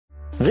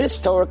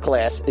This Torah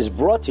class is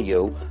brought to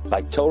you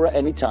by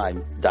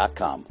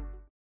TorahAnytime.com.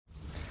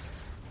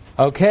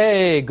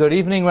 Okay, good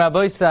evening,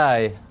 Rabbi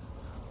Isai.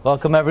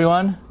 Welcome,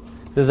 everyone.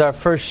 This is our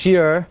first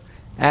year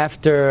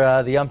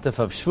after the Yom Tov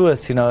of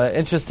Shavuos. You know,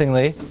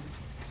 interestingly,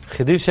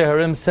 Chiddushei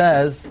Harim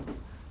says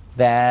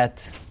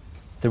that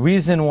the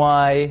reason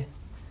why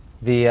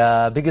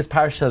the biggest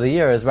parsha of the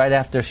year is right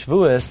after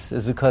Shavuos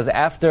is because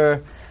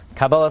after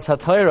Kabbalas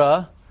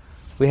HaTorah,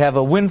 we have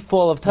a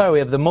windfall of Torah. We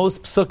have the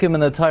most psukim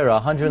in the Torah,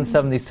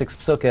 176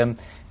 psukim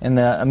in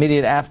the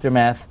immediate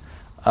aftermath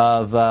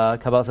of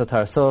Kabbalas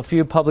HaTorah. So a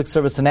few public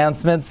service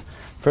announcements.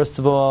 First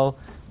of all,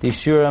 the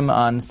Shurim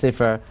on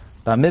Sefer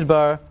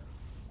Bamidbar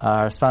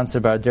are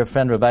sponsored by our dear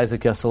friend Rabbi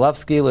Isaac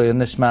Yoselovsky, Lo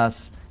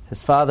Nishmas,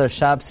 his father,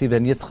 Shabsi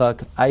ben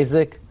Yitzchak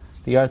Isaac.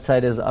 The yard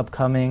site is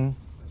upcoming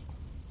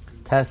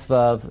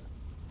Tesvav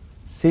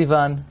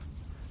Sivan,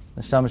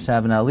 Neshama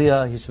Shab and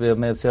Aliyah. He should be a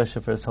Meitz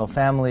Yosef for his whole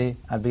family.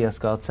 Adbi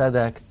Askal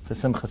Tzedek for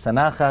Simcha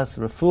Sanachas,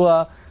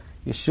 Refuah,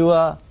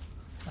 Yeshua,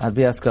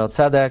 Adbi Askal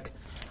Tzedek.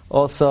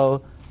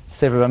 Also,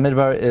 Sefer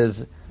Bamidbar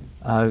is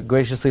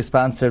graciously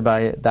sponsored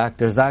by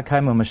Dr.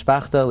 Zakheim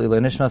Umeshpachta, L'iloi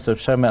Nishmas of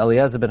Sherma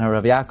Eliezer ben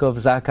Harav Yaakov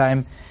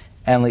Zakheim,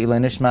 and L'iloi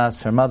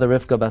Nishmas, her mother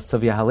Rivka Bas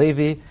Tovia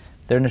Halevi.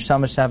 Their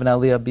Neshama Shab and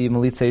Aliyah be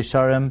Melitza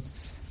Yesharim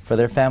for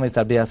their families.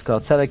 Adbi Askal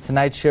Tzedek.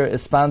 Tonight's shir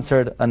is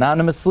sponsored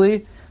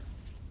anonymously,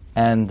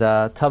 and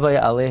Tavay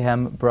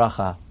Alehem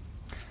Bracha.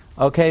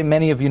 Okay,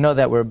 many of you know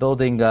that we're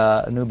building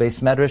a new base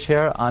medrash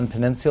here on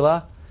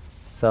Peninsula.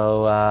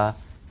 So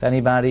if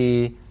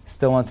anybody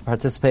still wants to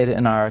participate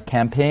in our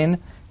campaign,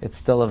 it's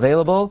still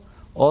available.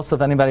 Also,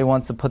 if anybody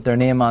wants to put their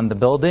name on the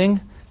building,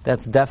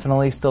 that's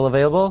definitely still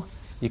available.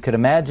 You could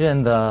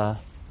imagine the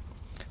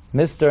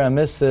Mr. and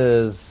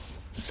Mrs.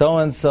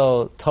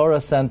 So-and-so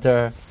Torah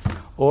Center,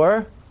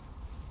 or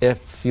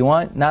if you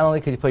want, not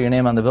only could you put your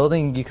name on the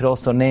building, you could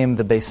also name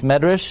the base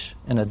medrash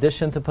in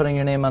addition to putting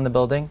your name on the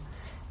building.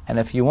 And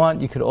if you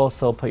want, you could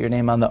also put your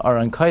name on the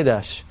Aron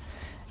Kodesh.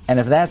 And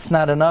if that's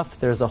not enough,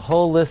 there's a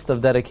whole list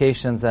of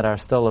dedications that are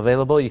still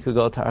available. You could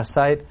go to our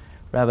site,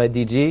 Rabbi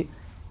DG,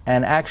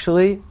 and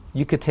actually,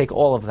 you could take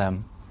all of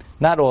them.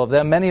 Not all of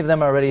them, many of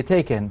them are already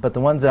taken, but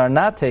the ones that are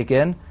not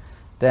taken,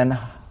 then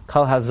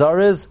Kal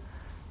HaZaraz,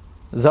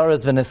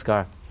 Zaraz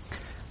V'Niskar.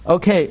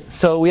 Okay,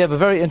 so we have a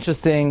very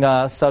interesting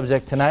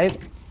subject tonight.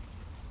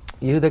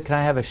 Yehuda, can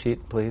I have a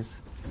sheet, please?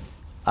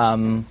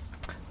 The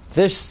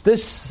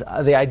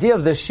idea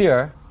of this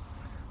year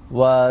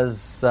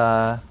was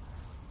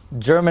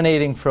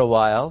germinating for a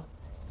while.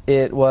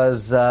 It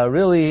was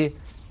really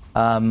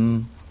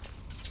the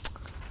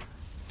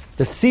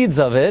seeds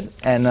of it,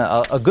 and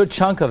a good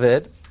chunk of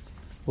it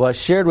was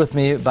shared with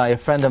me by a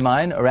friend of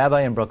mine, a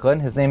rabbi in Brooklyn.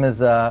 His name is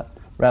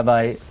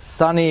Rabbi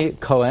Sonny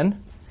Cohen,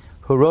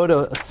 who wrote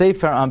a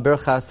sefer on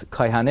Birchas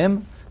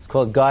Kohanim. It's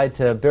called Guide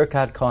to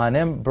Birkat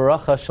Kohanim,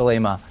 Baracha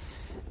Shalema.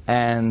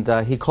 And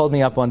he called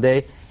me up one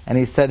day, and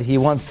he said he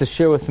wants to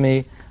share with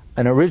me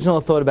an original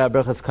thought about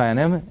Birchas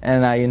Kohanim,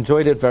 and I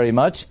enjoyed it very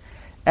much.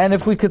 And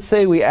if we could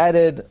say we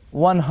added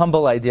one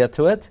humble idea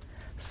to it,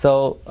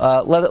 so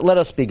let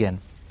us begin.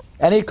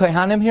 Any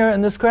Kohanim here in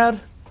this crowd?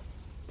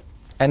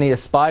 Any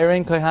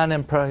aspiring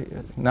Kohanim?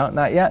 No,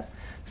 not yet.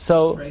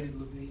 So,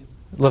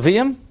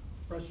 Levium?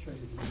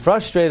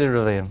 Frustrated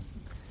Levium.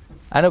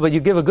 I know, but you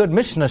give a good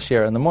Mishnah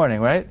share in the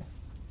morning, right?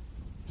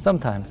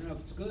 Sometimes. I don't know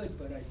if it's good,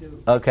 but I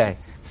do. Okay,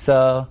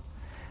 so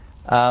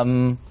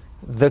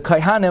the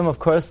Kohanim, of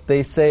course,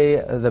 they say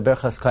the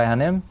Berchas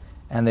Kohanim,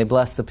 and they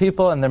bless the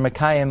people, and they're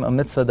Mekayim a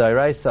mitzvah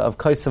d'oraisa of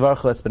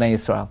Koisavarchu es b'nei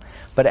Yisrael.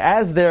 But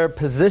as they're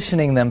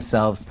positioning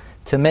themselves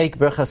to make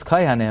Berchas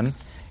Kohanim,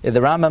 the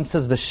Rambam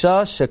says,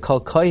 "B'shah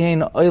shekol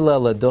kohen oila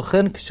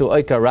leduchen kshu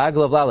oika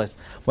raglav lalis."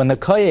 When the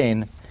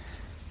kohen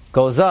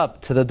goes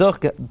up to the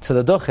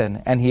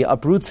duchen and he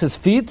uproots his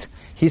feet,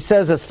 he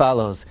says as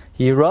follows: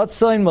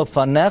 "Yiratzayin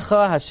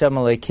milfanecha Hashem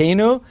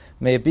Alekeinu,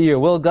 may it be your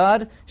will,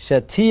 God,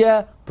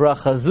 shetia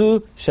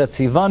brachazu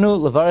shetzivanu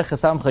levarech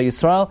esamcha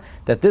Yisrael,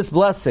 that this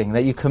blessing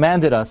that you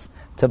commanded us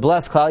to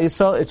bless Klal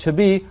Yisrael, it should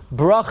be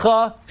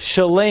bracha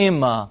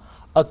shalema,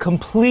 a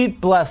complete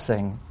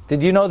blessing."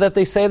 Did you know that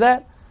they say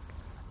that?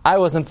 I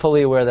wasn't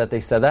fully aware that they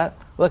said that.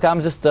 Look,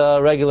 I'm just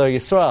a regular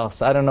Yisrael,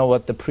 so I don't know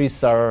what the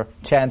priests are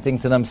chanting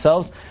to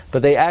themselves,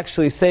 but they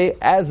actually say,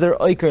 as they're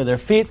oiker their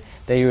feet,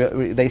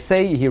 they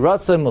say,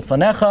 Yiratzon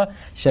Mufanecha,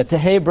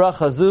 Shetehei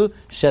Brachazu,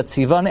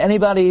 Shetzivan.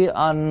 Anybody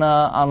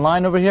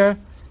online over here?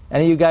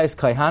 Any of you guys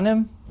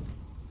Kohanim?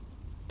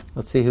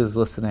 Let's see who's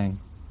listening.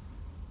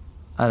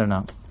 I don't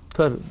know.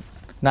 Could.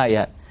 Not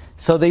yet.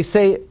 So they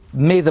say,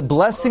 may the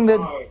blessing that...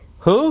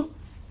 Who?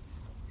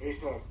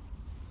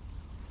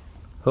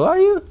 Who are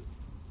you?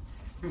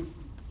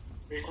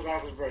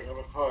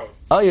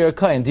 Oh, you're a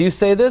Kohen. Do you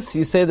say this?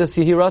 You say this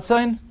Yehi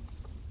Ratzain?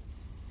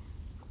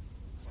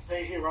 I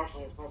say Yehi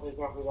Ratzain, it's not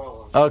exactly that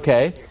one.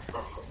 Okay.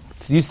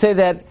 So you say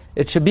that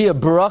it should be a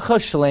bracha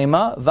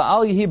shlema,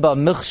 va'al yehi ba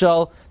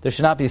michshal, there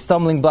should not be a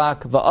stumbling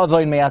block,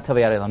 va'avoin me'at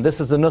v'yarelam. This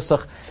is the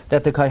nusach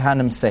that the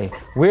Kohanim say.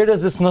 Where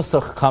does this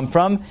nusach come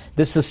from?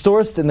 This is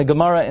sourced in the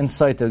Gemara in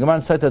Soita. The Gemara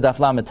in Soita Daf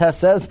Lamed Tes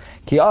says,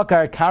 Ki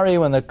akar kari,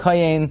 when the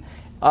Kohen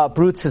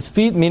uproots his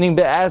feet, meaning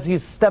as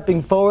he's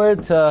stepping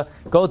forward to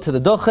go to the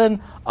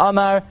duchen,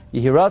 Amar,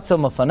 Yehiratza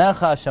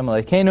Mafanecha Hashem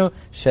Alekeinu,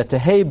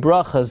 Shetehei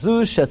Bracha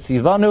Zu,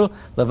 Shetzivanu,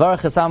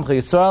 Levarach Esamcha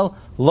Yisrael,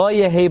 Lo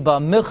Yehei Ba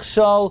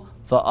Michshal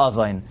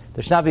Va'avain.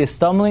 There should not be a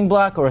stumbling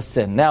block or a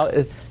sin. Now,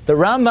 the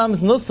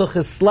Rambam's nusach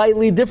is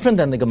slightly different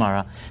than the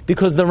Gemara,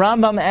 because the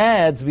Rambam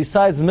adds,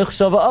 besides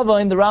Michshal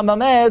Va'avain, the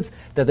Rambam adds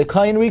that the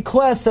Kohen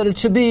requests that it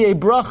should be a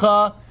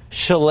bracha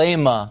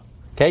shalema.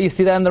 Okay, you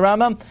see that in the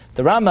Rambam?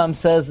 The Rambam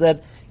says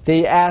that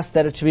they ask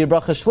that it should be a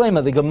bracha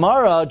shlema. The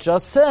Gemara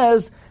just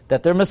says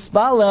that they're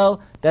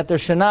mispalel, that there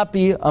should not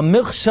be a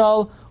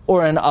michshal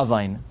or an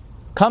avain.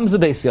 Comes the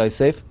Beis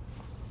Yosef,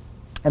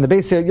 and the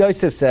Beis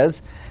Yosef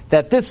says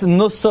that this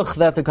nusach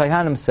that the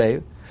Kohanim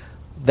say,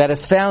 that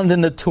is found in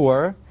the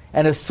Torah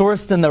and is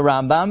sourced in the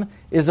Rambam,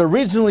 is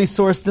originally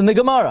sourced in the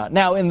Gemara.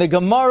 Now, in the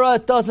Gemara,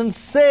 it doesn't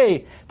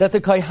say that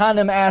the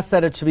Kohanim asked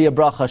that it should be a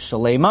bracha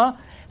shalema.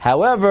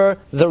 However,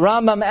 the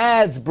Rambam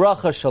adds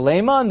bracha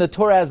shalema, and the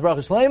Torah adds bracha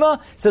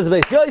shalema. Says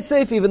Beis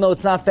Yosef, even though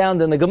it's not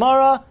found in the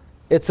Gemara,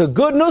 it's a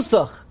good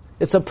nusach.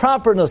 It's a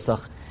proper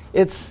nusach.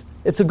 It's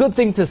a good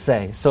thing to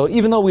say. So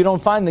even though we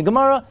don't find the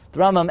Gemara, the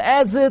Rambam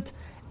adds it,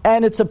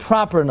 and it's a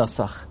proper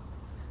nusach.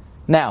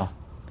 Now,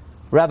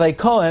 Rabbi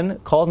Cohen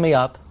called me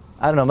up,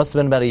 I don't know, it must have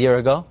been about a year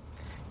ago,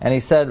 and he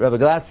said, Rabbi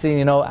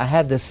Glatstein, I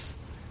had this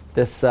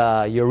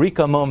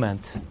eureka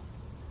moment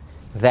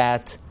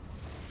that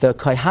the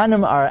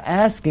Kohanim are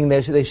asking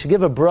they should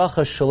give a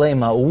bracha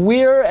shalema.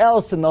 Where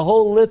else in the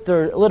whole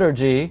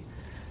liturgy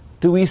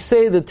do we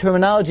say the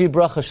terminology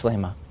bracha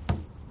shalema?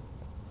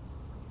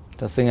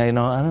 Just saying, I don't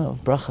know,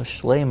 bracha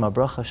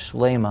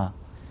shalema.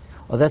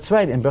 Oh, that's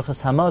right, in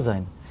brachas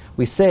hamazon.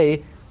 We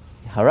say,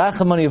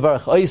 harachamon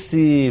yivarach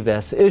oisi,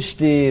 ves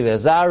ishti,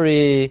 ves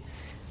ari,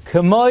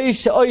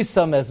 k'moish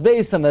oisam, es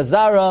beisam, es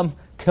zaram,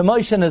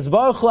 k'moish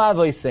nezbarchu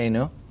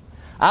avoiseinu,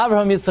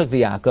 Avraham, Yitzchak,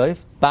 v'Yakov,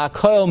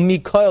 ba'koil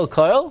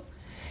mikoil,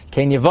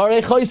 ken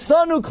yivarech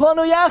oisanu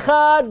klonu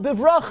yachad,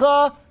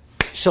 bivracha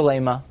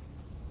shalema.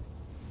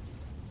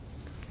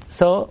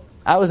 So,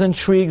 I was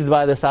intrigued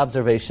by this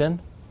observation.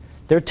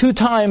 There are two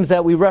times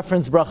that we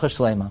reference bracha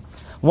shalema.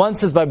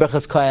 Once is by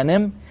brachas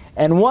koyanim,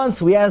 and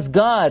once we ask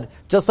God,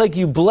 just like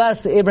you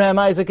bless Abraham,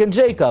 Isaac, and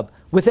Jacob,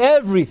 with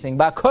everything,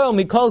 ba'koil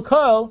mikol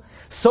koil,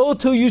 so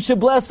too you should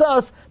bless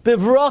us,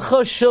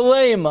 bivracha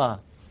shalema.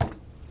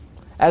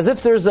 As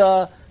if there's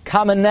a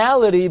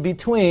commonality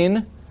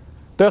between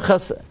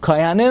Berchas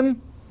Koyanim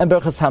and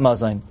Berchas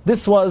Hamazon.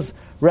 This was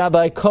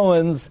Rabbi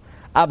Cohen's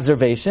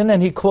observation,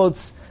 and he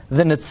quotes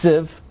the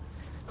Netziv,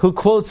 who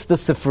quotes the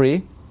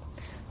Sifri,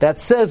 that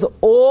says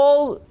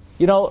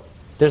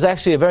there's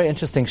actually a very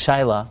interesting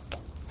shaila.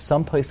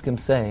 Some poskim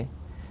say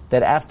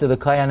that after the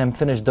Koyanim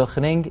finish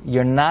duchening,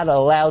 you're not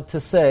allowed to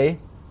say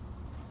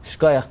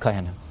Shkoyach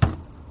Koyanim.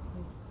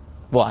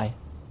 Why?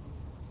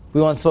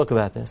 We once spoke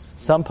about this.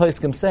 Some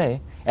poskim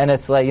say, and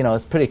it's like,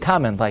 it's pretty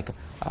common, like,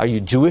 are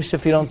you Jewish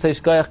if you don't say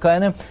Shkoyach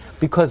Koyanim?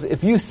 Because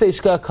if you say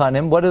Shkoyach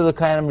Koyanim, what do the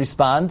Koyanim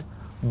respond?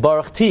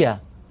 Baruch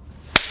Tia.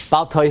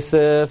 Bal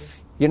Tosef.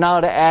 You're not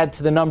allowed to add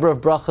to the number of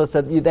brachos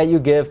that you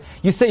give.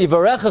 You say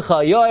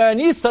Yivarechacha, Yo'er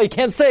Nisa, you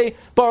can't say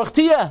Baruch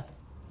Tia.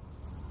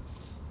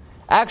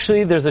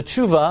 Actually, there's a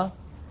tshuva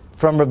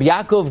from Rabbi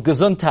Yaakov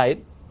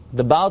Gesundheit,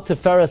 the Baal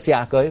Tiferes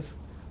Yaakov,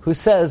 who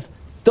says,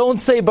 don't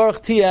say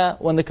Baruch Tia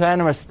when the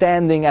Kohanim are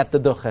standing at the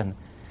duchen.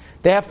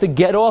 They have to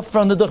get off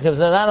from the duchen. If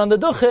they're not on the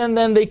duchen,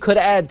 then they could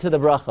add to the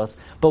brachos.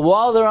 But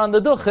while they're on the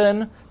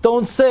duchen,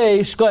 don't say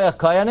Shkoyach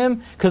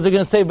Koyanim, because they're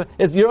going to say,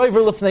 you're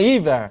over lifnei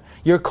iver.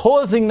 You're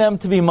causing them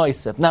to be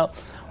moisef. Now,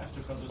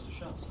 after Kaddish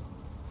Hashanah,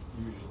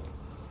 usually.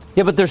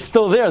 Yeah, but they're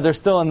still there. They're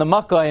still in the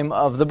makayim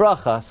of the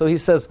bracha. So he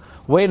says,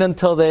 wait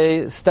until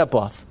they step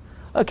off.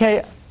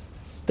 Okay,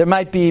 there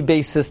might be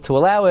basis to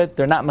allow it.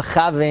 They're not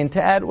mechavein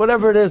to add.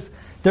 Whatever it is,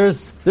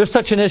 there's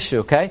such an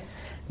issue, okay?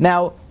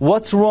 Now,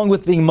 what's wrong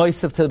with being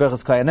moisef to the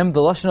Berchas Koyanim?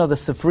 The lashon of the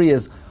Sifri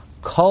is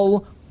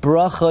kol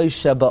brachos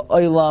sheba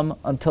olam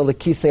until the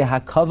kisei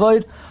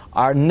hakavod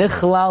are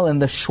nichlal in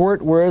the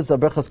short words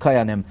of Berchas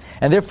Koyanim.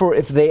 And therefore,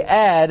 if they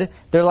add,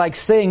 they're like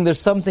saying there's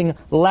something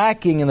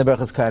lacking in the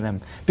Berchas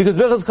Koyanim. Because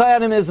Berchas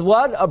Koyanim is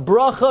what? A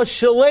bracha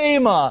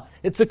shalema.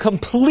 It's a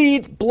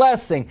complete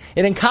blessing.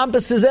 It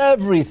encompasses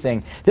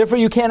everything. Therefore,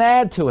 you can't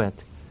add to it.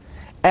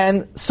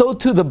 And so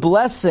too the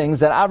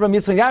blessings that Avraham,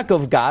 Yitzchak,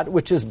 Yaakov got,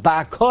 which is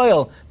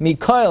Ba'koil,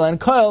 Mikoil, and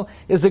Koil,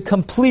 is a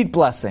complete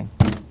blessing.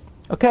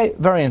 Okay,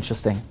 very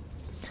interesting.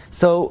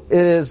 So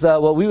it is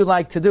what we would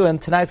like to do, and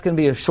tonight's going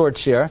to be a short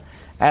shir,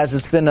 as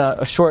it's been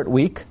a short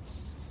week.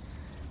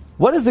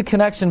 What is the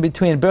connection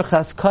between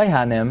Birchas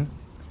Kohanim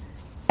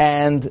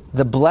and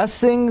the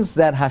blessings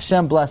that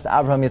Hashem blessed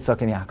Avraham,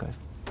 Yitzchak, and Yaakov?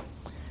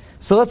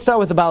 So let's start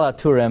with the Baal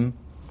HaTurim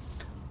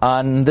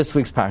on this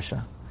week's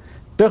parsha.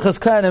 Birchas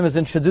Kohanim is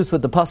introduced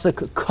with the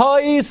pasuk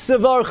Koi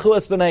Sivarchu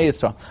Es B'nai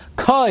Yisrael.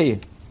 Koi.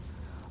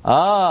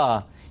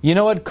 You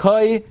know what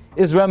Koi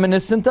is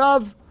reminiscent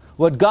of?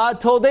 What God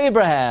told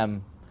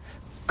Abraham.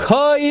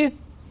 Koi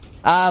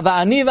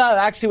Va'aniva,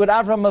 actually what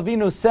Avraham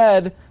Avinu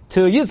said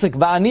to Yitzchak,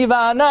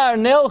 Va'aniva anar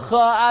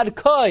nilcha ad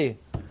Koi.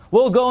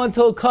 We'll go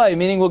until Koi,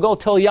 meaning we'll go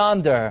till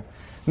yonder.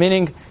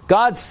 Meaning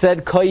God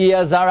said Koi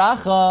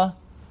Zaracha.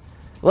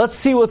 Let's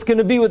see what's going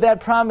to be with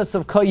that promise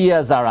of Koi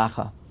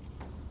Zaracha.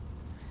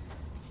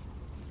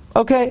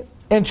 Okay,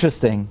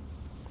 interesting.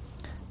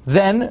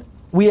 Then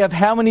we have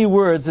how many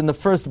words in the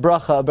first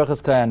bracha of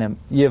Berachas Kohanim?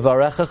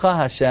 Yivarechecha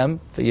Hashem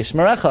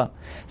v'yishmerecha.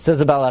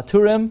 Says about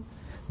Aturim.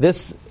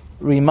 This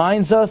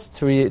reminds us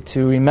to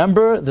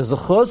remember the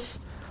zechus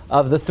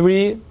of the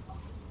three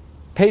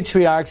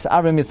patriarchs,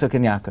 Avraham, Yitzchak,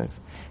 and Yaakov.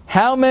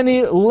 How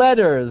many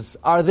letters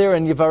are there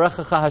in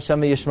Yivarechecha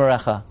Hashem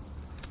v'yishmerecha?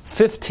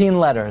 15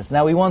 letters.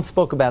 Now we once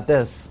spoke about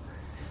this.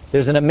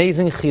 There's an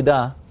amazing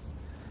chidah.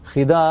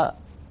 Chidah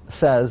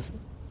says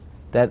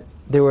that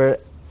there were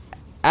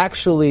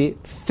actually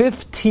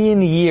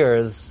 15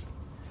 years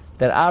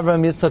that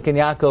Avraham, Yitzchak, and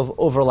Yaakov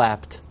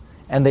overlapped,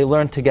 and they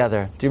learned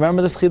together. Do you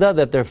remember this chidah?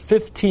 That there are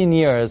 15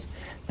 years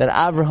that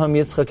Avraham,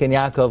 Yitzchak, and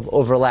Yaakov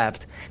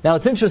overlapped. Now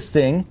it's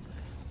interesting,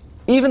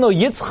 even though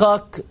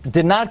Yitzchak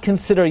did not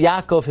consider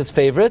Yaakov his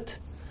favorite,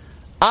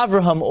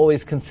 Avraham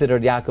always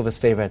considered Yaakov his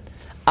favorite.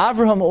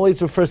 Avraham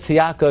always refers to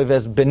Yaakov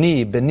as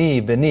Beni, Beni,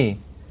 Beni.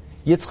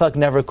 Yitzchak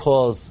never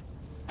calls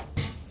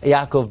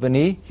Yaakov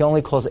Beni, he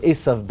only calls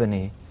Esav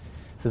Beni.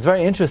 So it's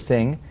very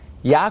interesting.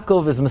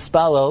 Yaakov is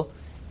mispalel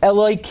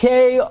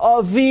Eloikei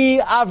Avi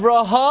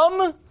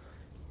Avraham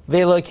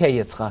ve'Eloikei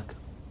Yitzchak.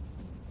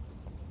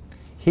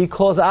 He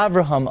calls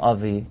Avraham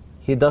Avi.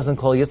 He doesn't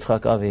call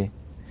Yitzchak Avi.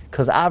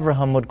 Because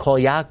Avraham would call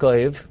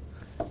Yaakov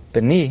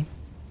Beni.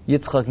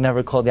 Yitzchak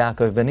never called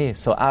Yaakov Beni.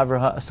 So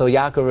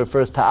Yaakov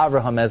refers to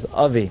Avraham as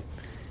Avi.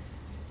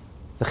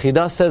 The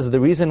Chidah says the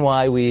reason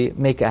why we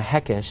make a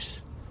hekesh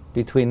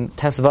between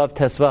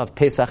Tesvav,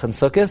 Pesach, and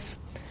Sukkot,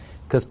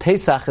 because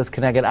Pesach is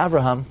connected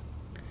Avraham,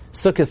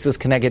 Sukkot is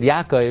connected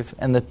Yaakov,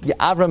 and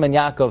Avraham and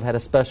Yaakov had a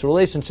special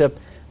relationship,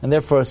 and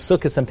therefore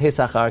Sukkot and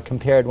Pesach are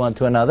compared one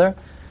to another.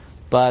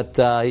 But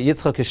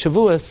Yitzchak is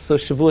Shavuos, so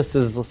Shavuos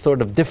is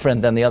sort of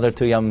different than the other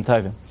two Yom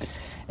Tovim.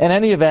 In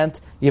any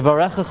event,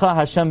 Yivarechecha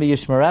Hashem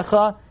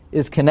v'yishmerecha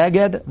is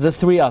connected the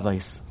three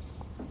avos.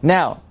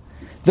 Now,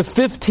 the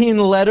 15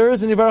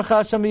 letters in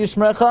Yivarechecha Hashem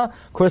v'yishmerecha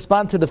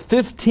correspond to the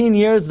 15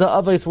 years the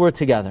avos were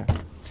together.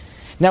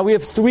 Now we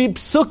have three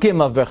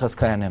psukim of Berachas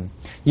Kohanim.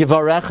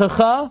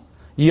 Yivarechecha,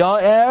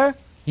 Yair,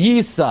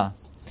 Yisa.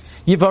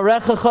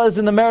 Yivarechecha is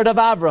in the merit of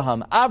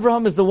Avraham.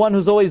 Avraham is the one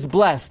who's always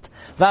blessed.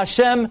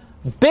 Vashem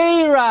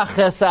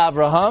beiraches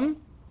Avraham,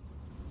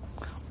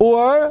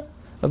 or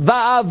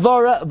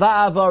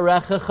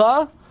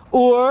va'avarechecha,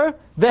 or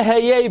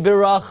v'heyei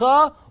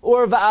biracha,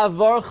 or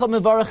va'avarcha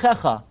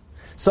mivarechecha.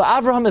 So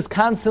Avraham is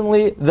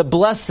constantly the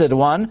blessed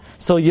one.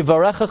 So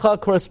Yivarechecha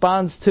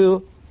corresponds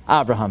to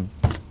Avraham.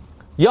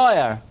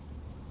 Yair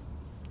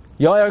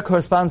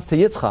corresponds to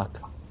Yitzchak.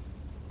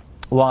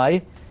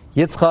 Why?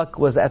 Yitzchak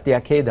was at the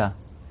Akedah.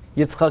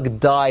 Yitzchak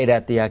died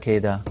at the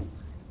Akedah.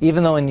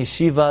 Even though in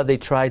yeshiva they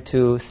try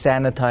to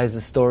sanitize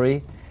the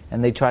story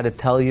and they try to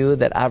tell you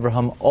that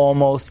Avraham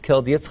almost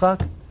killed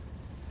Yitzchak,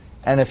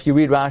 and if you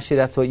read Rashi,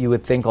 that's what you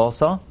would think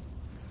also.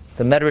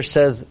 The Medrash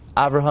says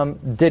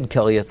Avraham did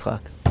kill Yitzchak.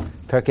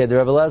 Perkei de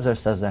Rebbe Lezer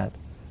says that.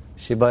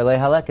 Shibai Le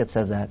Haleket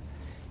says that.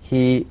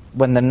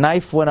 When the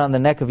knife went on the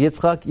neck of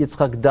Yitzchak,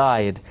 Yitzchak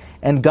died.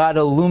 And God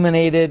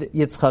illuminated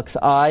Yitzchak's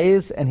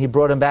eyes and he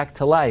brought him back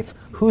to life.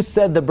 Who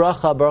said the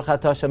bracha, Baruch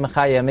Atah Hashem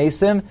Mechayeh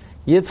Mesim?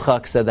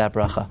 Yitzchak said that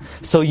bracha.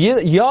 So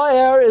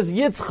Yair is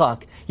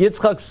Yitzchak.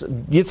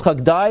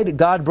 Yitzchak died,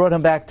 God brought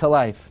him back to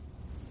life.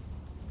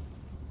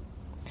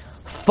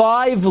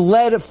 5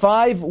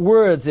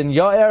 words in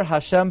Yair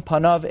Hashem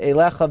Panav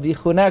Elecha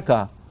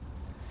Vichuneka.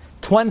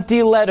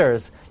 20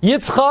 letters.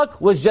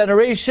 Yitzchak was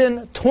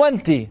generation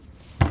 20.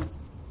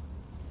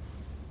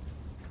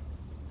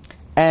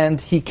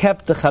 And he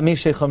kept the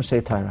Chamishei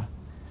Chumshei Torah.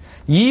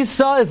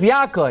 Yisa is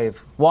Yaakov.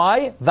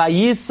 Why?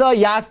 Vayisa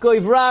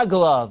Yaakov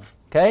Raglav.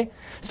 Okay?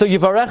 So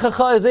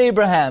Yivarechecha is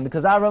Abraham,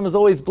 because Abraham is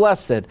always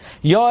blessed.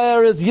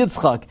 Yair is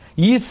Yitzchak.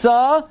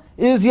 Yisa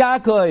is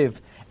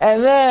Yaakov.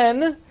 And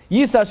then,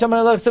 Yisa Hashem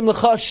Elohim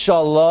L'cha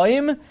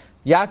Shalom.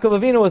 Yaakov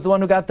Avinu was the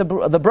one who got the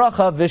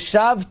bracha,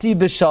 V'shavti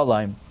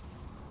b'shalom.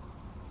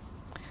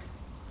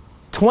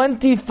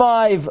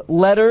 25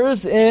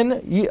 letters in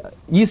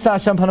Yisa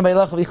Hashem Panav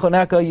Eilecha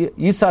V'choneka,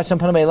 Yisa Hashem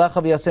Panav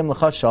Eilecha V'yasem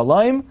L'cha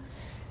Shalom,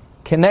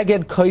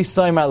 Keneged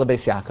Koisayim Al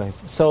Beis Yaakov.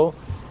 So,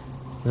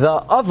 the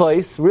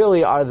avos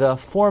really are the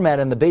format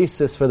and the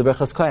basis for the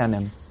Berachas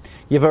Kohanim.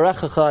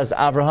 Yivarechecha is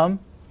Avraham,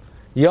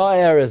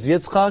 Yair is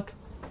Yitzchak,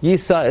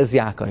 Yisa is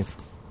Yaakov.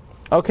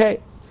 Okay,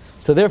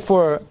 so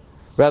therefore,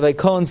 Rabbi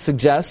Cohen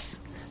suggests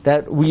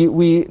that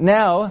we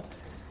now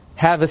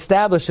have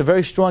established a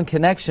very strong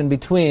connection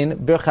between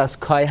Berachas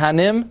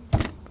Kohanim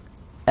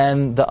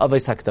and the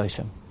Avos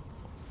HaKadoshim.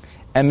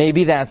 And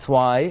maybe that's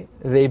why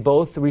they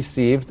both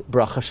received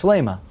bracha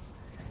shlema.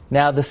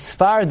 Now the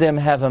Sfardim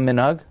have a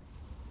minhag.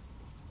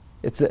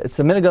 It's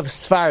a minhag of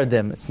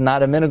Sfardim. It's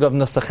not a minhag of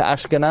Nusach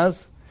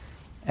Ashkenaz,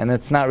 and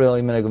it's not really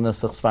a minhag of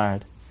Nusach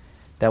Sfard.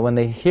 That when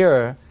they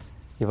hear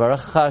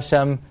Yivarecha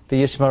Hashem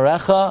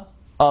v'yishmarecha,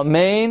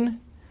 Amen,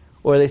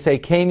 or they say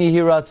Kein Yehi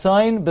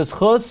Ratzain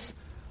b'zchus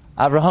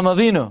Avraham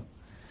Avinu.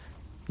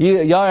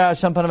 Yar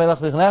Hashem panav elach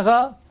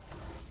v'chnecha,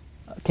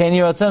 Kein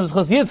Yehi Ratzain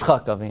b'zchus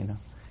Yitzchak Avinu.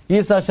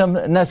 Yisrael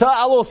Hashem. So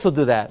I'll also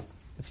do that.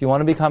 If you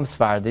want to become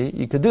Sfardi,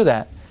 you could do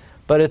that.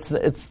 But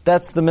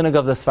that's the minhag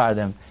of the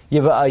Sfardim.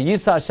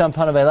 Yisrael Hashem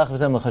panav elach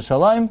v'zem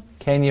l'chashalayim,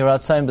 Kein Yehi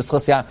Ratzain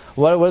b'zchus Yaakov.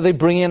 What are they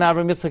bringing in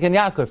Avram, Yitzchak, and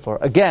Yaakov for?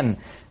 Again,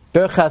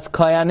 Berchas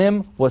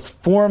Kayanim was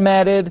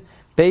formatted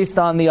based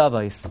on the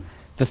Avos.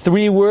 The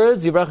three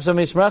words, Yivarech Hashem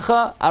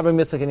Yishmerecha, Avram,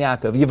 Yitzchak, and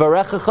Yaakov.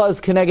 Yivarechecha is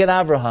Keneged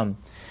Avraham.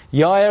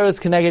 Yair is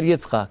Keneged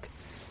Yitzchak.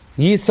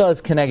 Yisa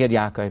is Keneged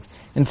Yaakov.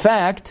 In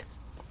fact,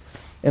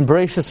 in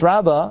Bereshis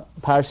Rabbah,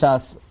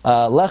 Parshas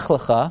Lech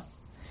Lecha,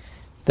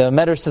 the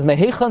Medrash says,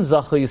 Mehechan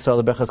Zachu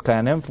Yisrael Berchas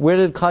Kayanim. Where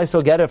did Klal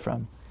Yisrael get it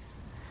from?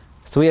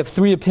 So we have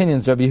three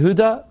opinions, Rabbi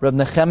Yehuda,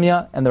 Rabbi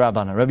Nechemia, and the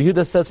Rabbanan. Rabbi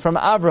Yehuda says from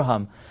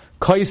Avraham,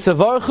 Koi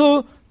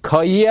Sevarchu,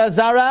 Koi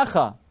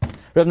Zaracha.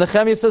 Rabbi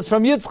Nechemia says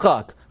from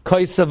Yitzchak,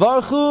 Koi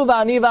Sevarchu,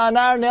 V'ani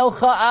V'anar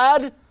Nelcha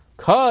Ad,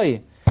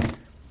 Koi.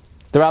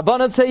 The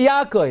Rabbanan say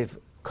Yaakov,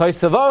 Koi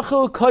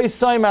Sevarchu, Koi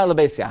Soimar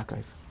Lebeis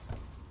Yaakov.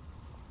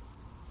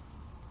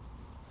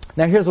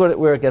 Now here's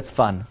where it gets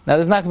fun. Now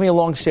there's not going to be a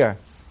long share.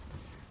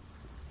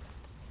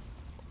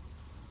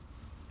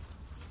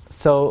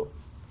 So,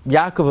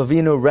 Yaakov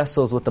Avinu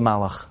wrestles with the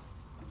Malach.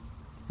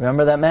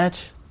 Remember that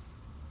match?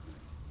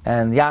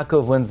 And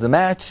Yaakov wins the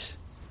match,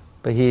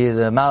 but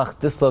the Malach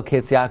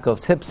dislocates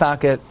Yaakov's hip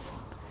socket,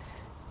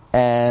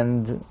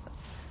 and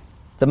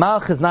the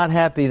Malach is not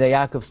happy that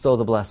Yaakov stole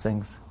the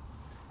blessings.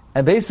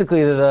 And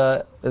basically,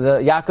 the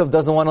Yaakov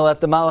doesn't want to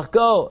let the Malach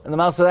go, and the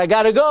Malach says, I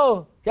gotta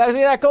go. You're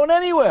not going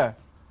anywhere.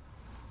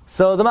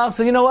 So the Malach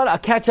says, you know what, I'll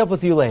catch up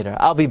with you later.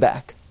 I'll be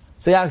back.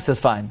 So Yaakov says,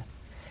 fine.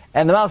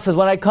 And the Malach says,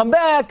 when I come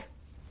back,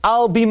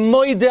 I'll be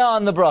moideh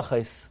on the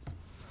brachos.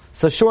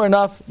 So sure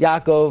enough,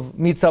 Yaakov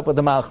meets up with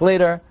the Malach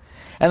later,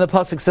 and the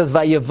pasuk says,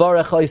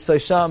 "Vayevarech oisay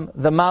sham."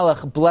 The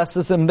Malach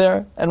blesses him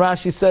there, and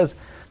Rashi says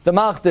the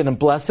Malach didn't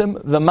bless him.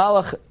 The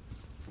Malach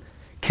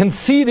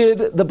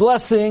conceded the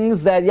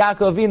blessings that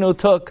Yaakov Avinu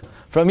took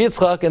from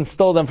Yitzchak and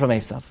stole them from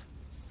Esav.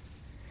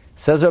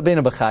 Says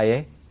Rabbeinu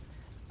Bechaye,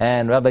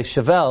 and Rabbi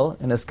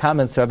Shavel in his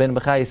comments to Rabbeinu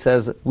Bechaye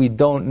says we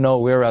don't know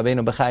where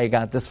Rabbeinu Bechaye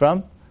got this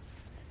from.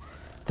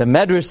 The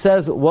Medrash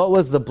says, what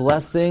was the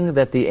blessing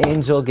that the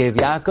angel gave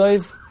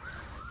Yaakov?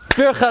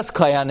 Birchas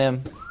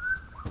Kayanim.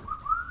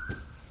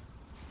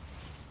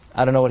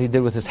 I don't know what he did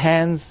with his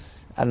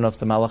hands. I don't know if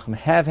the Malachim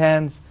have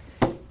hands.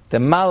 The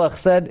Malach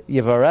said,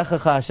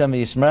 Yivarechecha Hashem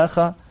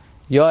v'yishmerecha,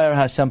 Yoer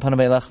Hashem panav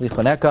elach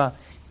v'choneka,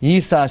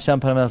 Yisa Hashem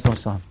panav elach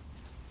v'choneka.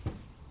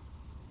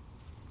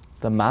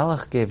 The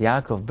Malach gave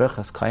Yaakov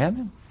Birchas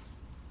Kayanim?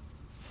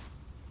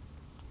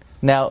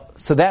 Now,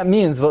 so that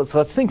means, so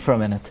let's think for a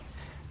minute.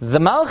 The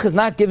Malach is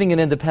not giving an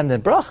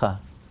independent bracha.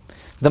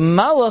 The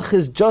Malach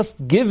is just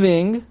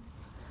giving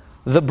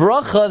the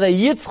bracha that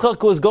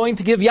Yitzchak was going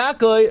to give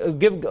Yaakov,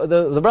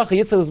 the bracha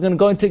Yitzchak was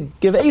going to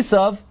give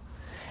Esav,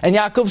 and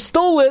Yaakov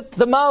stole it.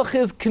 The Malach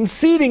is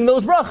conceding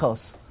those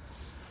brachos.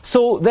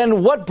 So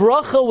then what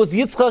bracha was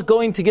Yitzchak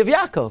going to give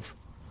Yaakov?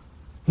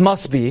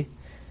 Must be,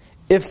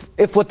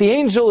 if what the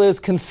angel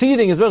is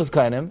conceding is Berchas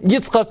Kayanim,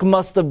 Yitzchak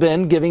must have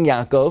been giving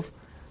Yaakov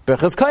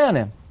Berchas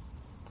Kayanim.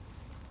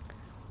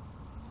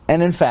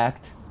 And in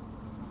fact,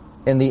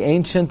 in the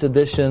ancient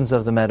editions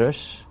of the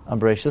Medrash on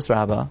Bereshis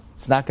Rabbah,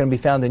 it's not going to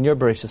be found in your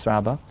Bereshis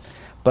Rabbah,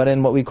 but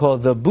in what we call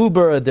the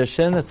Buber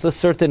edition, it's a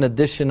certain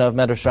edition of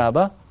Medrash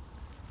Rabbah.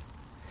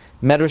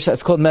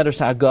 It's called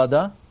Medrash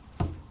Agada.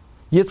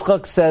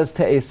 Yitzchak says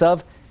to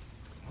Esav,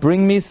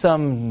 bring me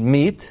some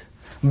meat.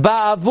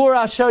 Ba'avur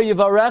asher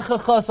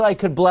yivarechecha, so I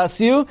could bless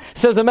you.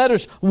 Says the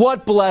Medrash,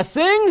 what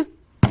blessing?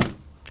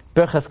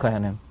 Berchas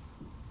Kayanim.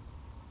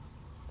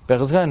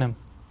 Berchas Kayanim.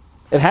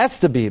 It has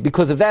to be,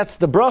 because if that's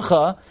the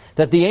bracha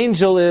that the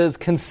angel is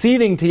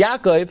conceding to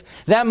Yaakov,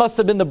 that must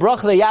have been the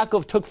bracha that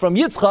Yaakov took from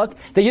Yitzchak,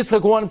 that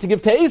Yitzchak wanted to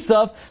give to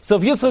Esav. So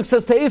if Yitzchak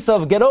says to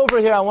Esav, get over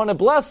here, I want to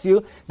bless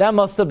you, that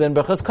must have been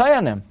Berchas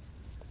Kayanim.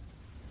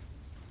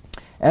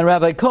 And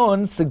Rabbi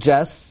Cohen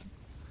suggests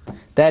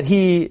that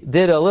he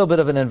did a little bit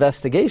of an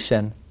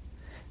investigation,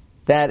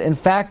 that in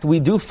fact we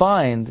do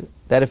find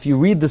that if you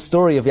read the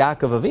story of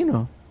Yaakov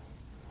Avinu,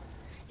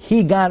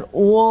 he got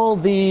all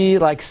the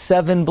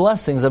 7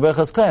 blessings of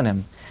Berchas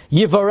Kayanim.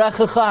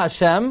 Yivarechecha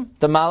Hashem,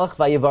 the Malach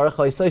vayivarech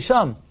oisay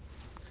sham.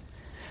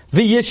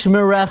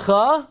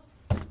 V'yishmerecha,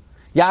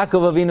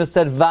 Yaakov Avinu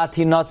said,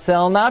 Vati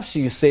notzel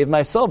nafshi, you saved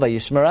my soul,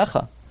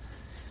 v'yishmerecha.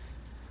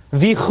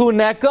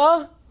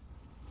 V'chuneka,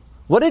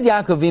 what did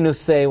Yaakov Avinu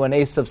say when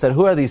Esav said,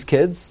 who are these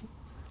kids?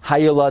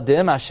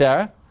 Hayuladim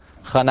asher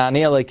chanani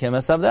eleikim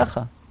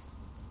esavdecha.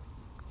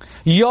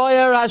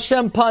 Yoyer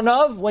Hashem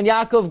panav, when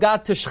Yaakov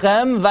got to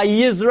Shechem,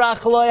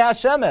 vayizrach lo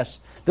Hashemesh.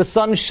 the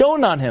sun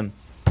shone on him.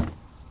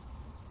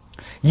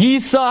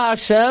 Yisa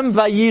Hashem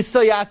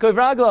vayisa Yaakov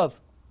raglav.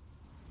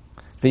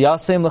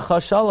 V'yasem l'cha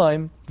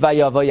shalom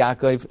vayava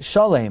Yaakov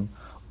shalom.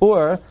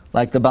 Or,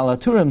 like the Baal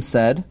HaTurim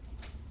said,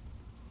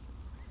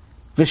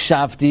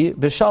 V'shavti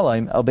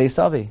b'shalom el beis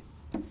avi.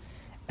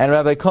 And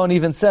Rabbi Cohen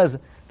even says,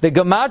 the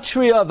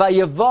gematria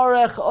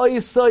vayevarech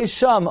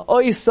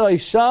oisoi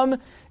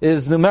sham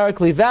is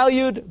numerically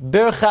valued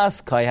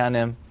birchas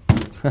kohanim.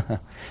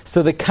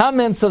 So the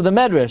comments of the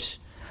Medrash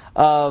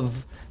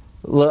of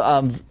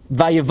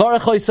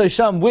vayevarech oisoi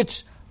sham,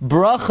 which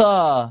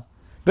bracha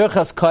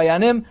birchas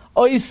kohanim,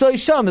 oisoi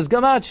sham is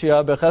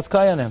gematria birchas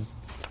kohanim.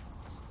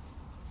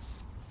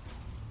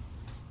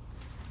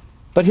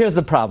 But here's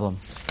the problem.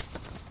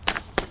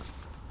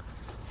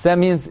 So that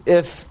means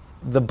if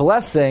the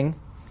blessing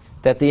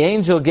that the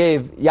angel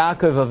gave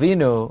Yaakov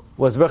Avinu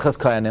was Berchas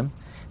Kohanim,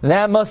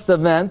 that must have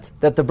meant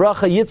that the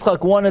bracha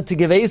Yitzchak wanted to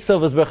give Esav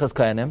was Berchas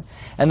Kohanim,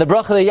 and the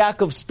bracha that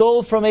Yaakov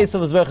stole from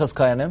Esav was Berchas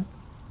Kohanim.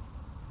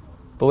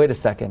 But wait a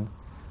second.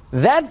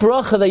 That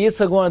bracha that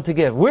Yitzchak wanted to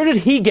give, where did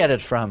he get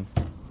it from?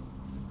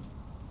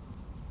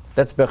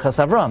 That's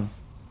Berchas Avram.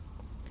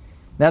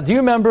 Now, do you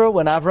remember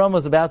when Avram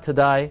was about to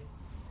die?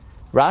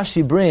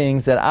 Rashi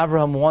brings that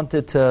Avram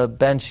wanted to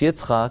bench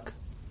Yitzchak,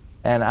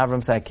 and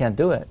Avram said, I can't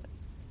do it.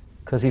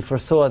 Because he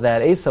foresaw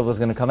that Esav was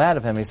going to come out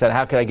of him. He said,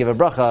 how could I give a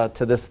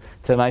bracha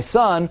to my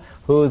son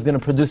who is going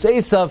to produce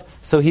Esav?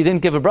 So he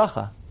didn't give a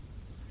bracha.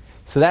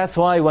 So that's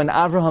why when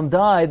Avraham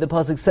died, the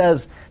pasuk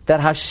says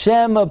that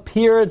Hashem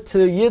appeared to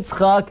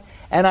Yitzchak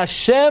and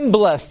Hashem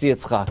blessed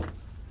Yitzchak.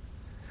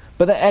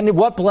 And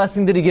what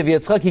blessing did he give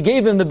Yitzchak? He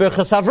gave him the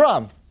Birchas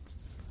Avram.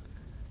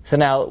 So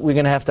now we're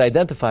going to have to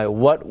identify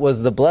what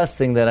was the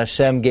blessing that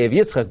Hashem gave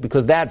Yitzchak,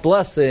 because that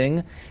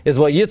blessing is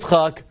what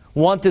Yitzchak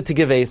wanted to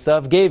give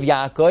Esav, gave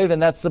Yaakov,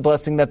 and that's the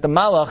blessing that the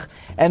Malach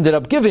ended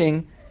up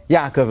giving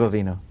Yaakov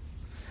Avinu.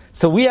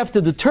 So we have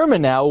to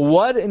determine now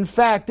what in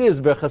fact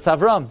is Birchas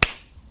Avram.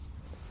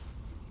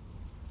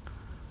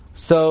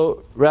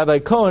 So Rabbi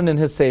Cohen in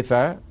his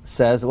Sefer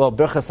says, well,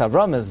 Birchas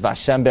Avram is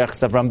Vashem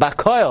Birchas Avram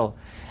Bakoil.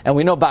 And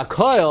we know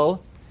Bakoil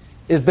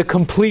is the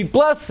complete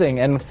blessing.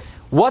 And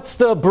what's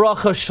the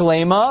Bracha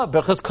Shlema?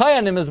 Birchas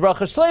Koyanim is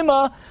Bracha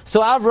Shlema,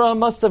 so Avram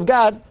must have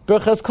got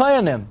Birchas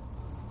Koyanim.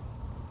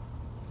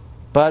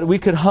 But we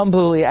could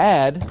humbly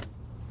add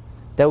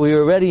that we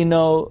already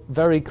know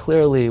very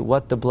clearly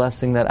what the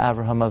blessing that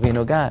Avraham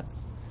Avinu got.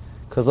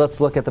 Because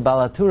let's look at the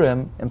Baal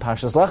HaTurim in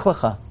Parshas Lech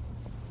Lecha.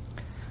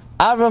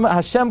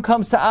 Hashem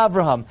comes to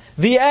Avraham,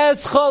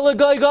 V'escha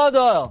l'goy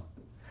gadol,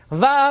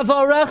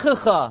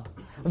 v'avarechecha,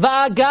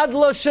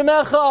 v'agadlo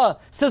shemecha,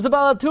 says the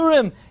Baal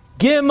HaTurim,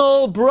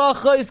 Gimel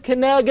brachos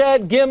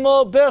keneged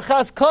Gimel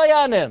berchas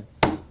koyanim.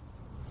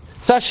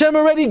 So Hashem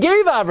already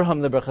gave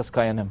Avraham the berchas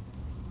koyanim.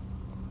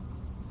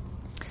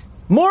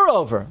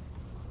 Moreover,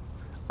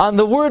 on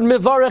the word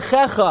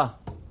mivarechecha,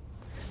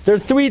 there are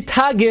 3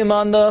 tagim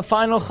on the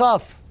final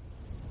chaf.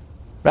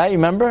 Right, you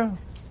remember?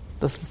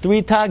 The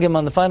 3 tagim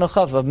on the final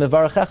chaf of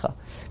mivarechecha.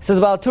 It says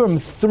about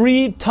Turim,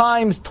 3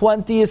 times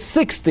 20 is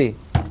 60.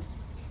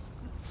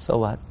 So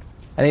what?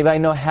 Anybody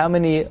know how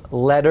many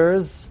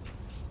letters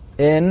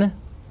in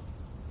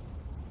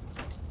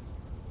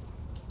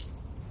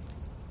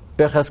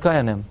Berchas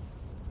Koyanim?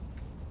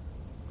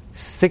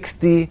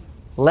 60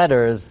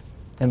 letters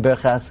in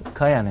Berchas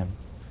Koyanim.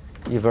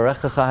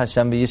 Yivarechecha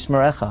Hashem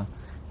v'yishmerecha.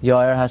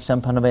 Yo'er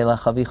Hashem panav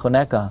elecha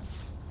v'choneka.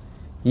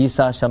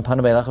 Yisa Hashem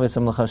panav elecha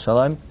v'yisem lecha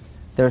shalom.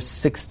 There are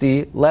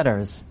 60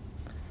 letters.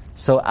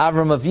 So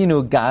Avram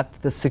Avinu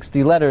got the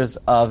 60 letters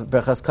of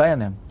Berchas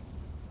Koyanim.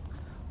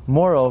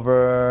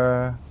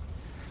 Moreover,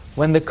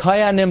 when the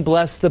Koyanim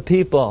bless the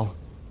people,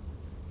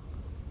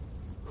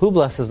 who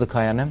blesses the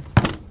Koyanim?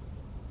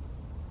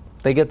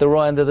 They get the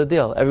raw end of the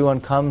deal. Everyone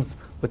comes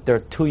with their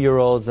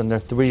 2-year-olds and their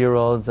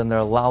 3-year-olds and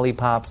their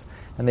lollipops,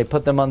 and they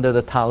put them under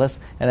the talis,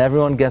 and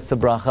everyone gets a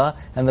bracha,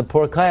 and the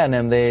poor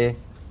Koyanim,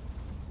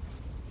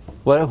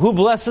 who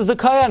blesses the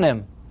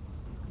Koyanim?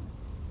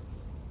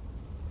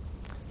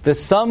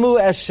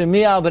 V'samu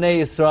eshemi al b'nei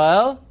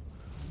Yisrael,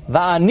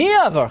 va'ani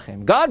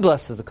avarchim. God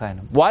blesses the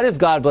Koyanim. Why does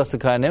God bless the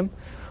Koyanim?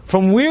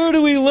 From where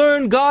do we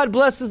learn God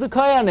blesses the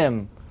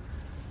Koyanim?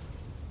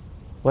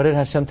 What did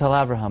Hashem tell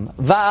Abraham?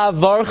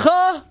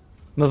 Va'avarcha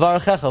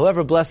mevarechecha.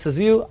 Whoever blesses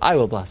you, I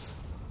will bless.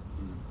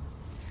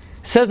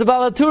 Says the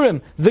Baal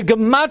HaTurim, the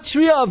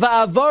gematria of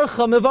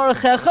va'avarcha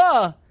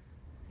mevarechecha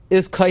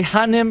is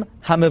kohanim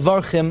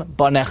hamevarchim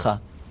banecha.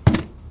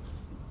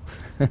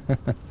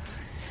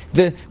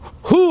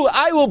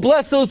 I will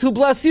bless those who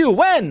bless you.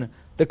 When?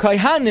 The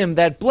kohanim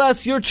that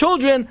bless your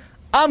children,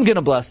 I'm going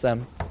to bless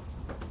them.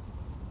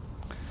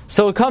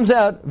 So it comes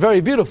out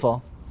very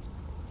beautiful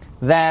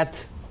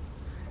that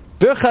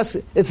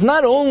Birchas, it's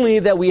not only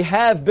that we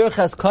have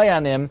Birchas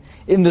Koyanim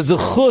in the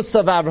Zechus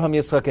of Avraham,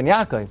 Yitzchak, and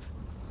Yaakov.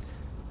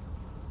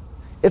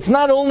 It's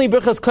not only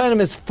Birchas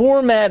Koyanim is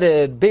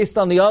formatted based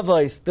on the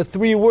Avos, the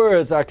 3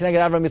 words are connected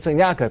to Avraham, Yitzchak, and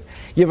Yaakov.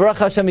 Yivarach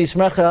Hashem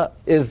Yishmerecha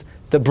is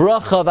the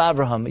bracha of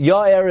Avraham.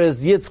 Yo'er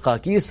is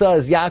Yitzchak. Yisa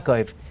is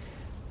Yaakov.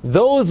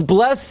 those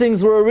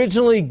blessings were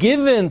originally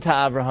given to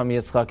Avraham,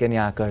 Yitzchak, and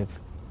Yaakov.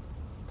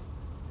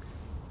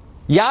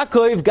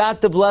 Yaakov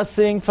got the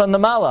blessing from the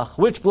Malach.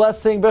 Which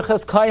blessing?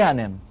 Birchas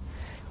Kohanim.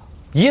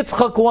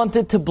 Yitzchak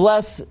wanted to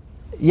bless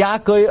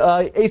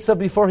Yaakov, Esav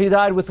before he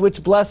died, with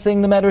which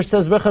blessing? The Medrash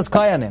says Birchas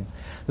Kohanim.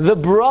 The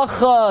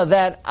bracha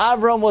that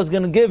Avram was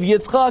going to give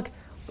Yitzchak,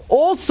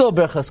 also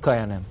Birchas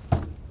Kohanim.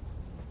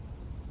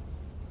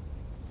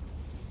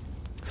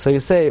 So you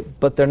say,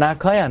 but they're not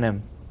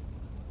Kohanim.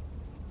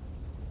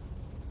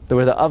 They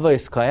were the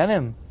Avos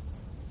Kohanim.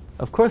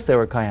 Of course they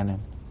were Kohanim.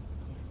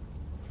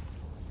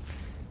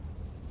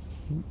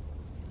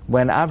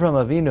 When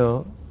Avram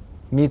Avinu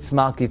meets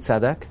Malki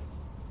Tzedek,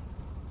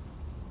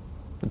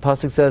 the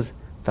pasuk says,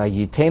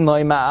 "Vayitein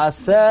lo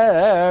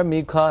ma'aser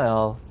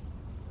Mikael."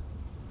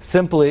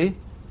 Simply,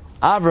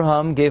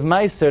 Avraham gave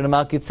Meiser to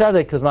Malki Tzedek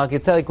because Malki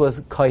Tzedek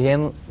was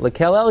Kohen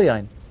Lekel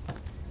Elyon.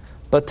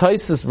 But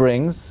Tosfos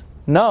brings,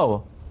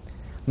 no.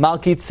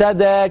 Malki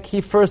Tzedek,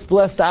 he first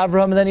blessed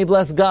Avraham and then he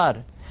blessed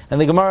God.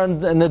 And the Gemara in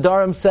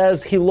Nedarim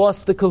says he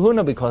lost the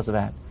kahuna because of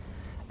that.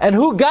 And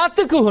who got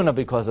the kahuna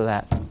because of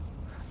that?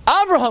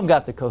 Avraham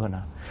got the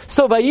kahuna.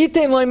 So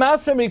Vayitein lo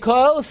ma'aser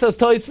Mikael, says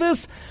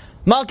Tosfos,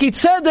 Malki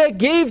Tzedek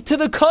gave to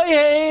the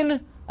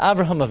Kohen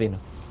Avraham Avinu.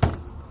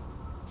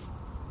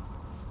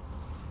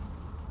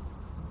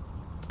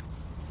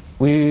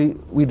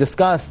 We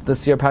discussed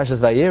this year Parshas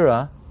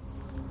Vayera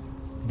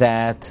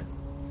that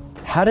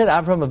how did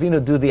Avraham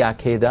Avinu do the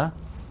Akedah?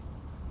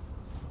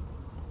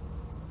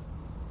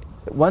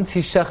 Once he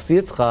shechs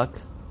Yitzchak,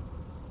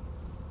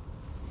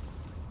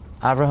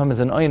 Avraham is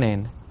an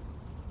oinein.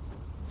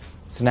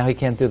 So now he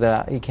can't do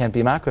that. He can't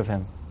be makriv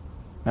him.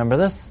 Remember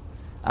this?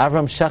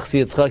 Avraham shechs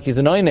Yitzchak, he's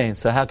an oinein.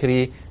 So how could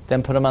he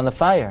then put him on the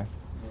fire?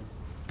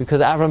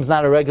 Because Avram's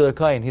not a regular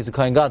kohen; he's a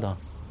kohen gadol.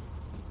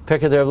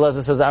 Pirkei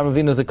Rebbe says Avraham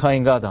Avinu is a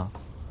kohen gadol.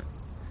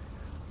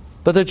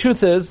 But the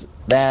truth is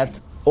that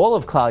all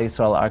of Klal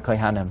Yisrael are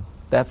kohanim.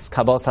 That's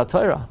Kabbalas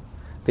HaTorah.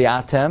 The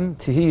Atem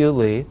Tihiyu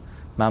Li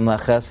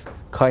Mamleches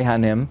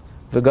Kohanim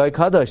V'Goy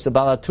Kadosh. The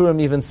Baal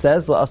HaTurim even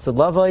says L'Asad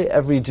Lavoi,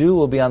 every Jew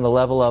will be on the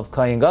level of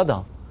kohen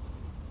gadol.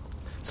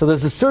 So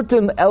there's a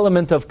certain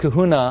element of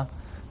kahuna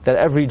that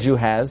every Jew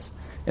has.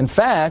 In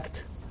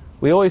fact,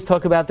 we always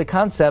talk about the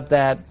concept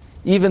that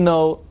even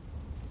though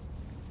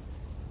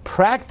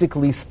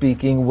practically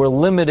speaking, we're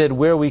limited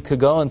where we could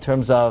go in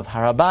terms of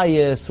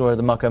Harabayis or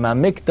the Makom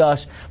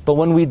HaMikdash, but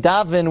when we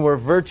daven, we're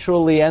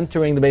virtually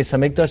entering the Beis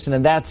HaMikdash, and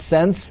in that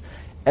sense,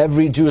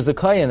 every Jew is a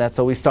kohen. That's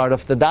how we start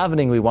off the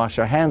davening. We wash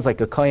our hands like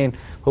a kohen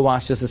who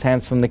washes his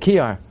hands from the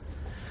kiyar.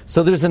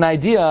 So there's an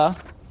idea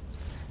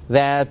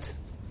that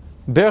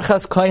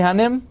Birchas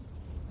Kohanim,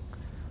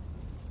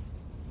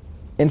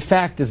 in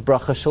fact, is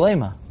Bracha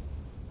Shalema.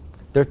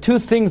 There are two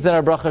things that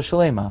are Bracha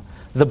Shalema.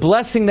 The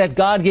blessing that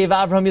God gave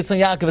Avraham,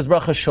 Yitzchak, Yaakov is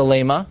Bracha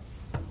Shalema,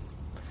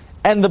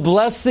 and the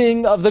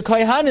blessing of the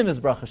Kohanim is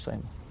Bracha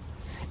Shalema.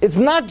 It's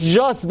not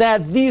just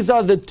that these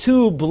are the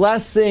two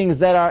blessings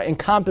that are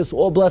encompass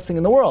all blessing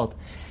in the world.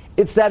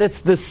 It's that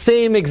it's the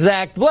same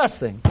exact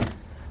blessing.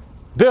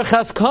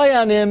 Birchas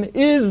Kohanim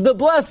is the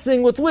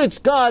blessing with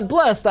which God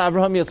blessed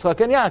Avraham, Yitzchak,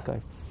 and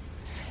Yaakov.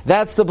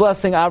 That's the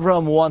blessing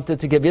Avraham wanted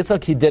to give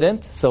Yitzchak. He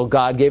didn't, so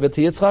God gave it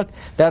to Yitzchak.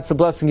 That's the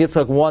blessing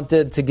Yitzchak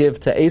wanted to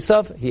give to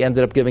Esav. He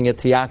ended up giving it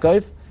to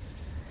Yaakov.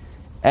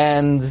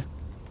 And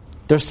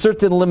there's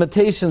certain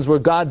limitations where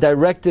God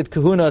directed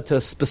kahuna to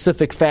a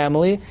specific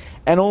family,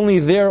 and only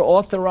they're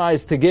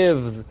authorized to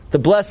give the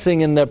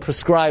blessing in the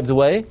prescribed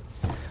way.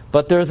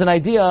 But there's an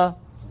idea,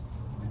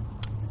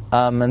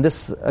 and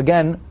this,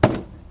 again,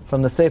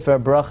 from the Sefer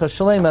Bracha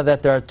Shalema,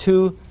 that there are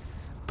two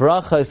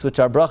brachas, which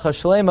are bracha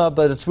shlema,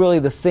 but it's really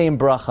the same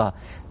bracha.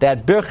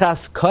 That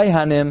birchas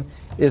kohanim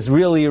is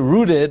really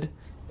rooted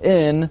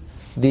in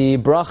the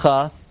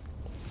bracha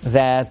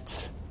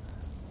that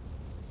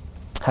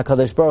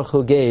HaKadosh Baruch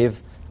Hu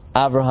gave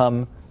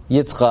Avraham,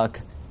 Yitzchak,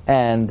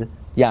 and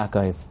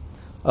Yaakov.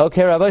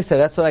 Okay, Rabbi, so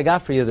that's what I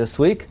got for you this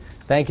week.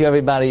 Thank you,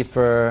 everybody,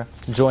 for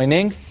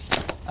joining.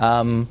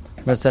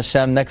 Mirz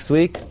Hashem, next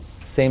week,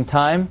 same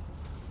time.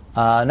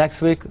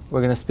 Next week,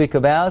 we're going to speak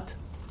about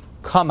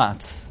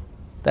kamatz.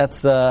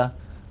 That's going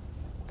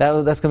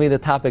to be the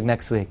topic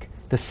next week.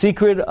 The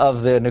secret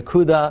of the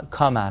Nekuda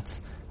Kamatz.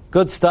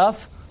 Good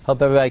stuff.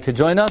 Hope everybody could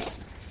join us.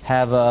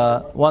 Have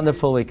a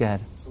wonderful week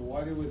ahead. So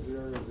why was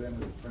there then a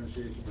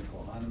differentiation between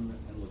Kohanim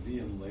and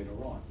Leviim later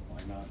on?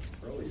 Why not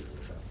earlier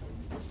at that point?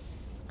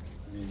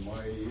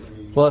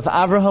 Well, if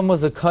Avraham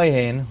was a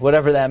Kohen,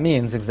 whatever that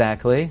means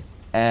exactly,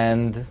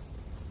 and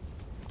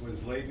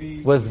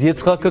was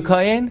Yitzchak a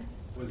Kohen?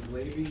 Was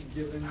Levi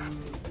given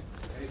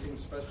anything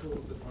special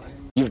at the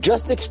time? You've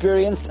just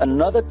experienced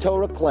another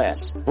Torah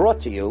class brought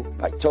to you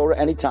by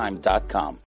TorahAnytime.com.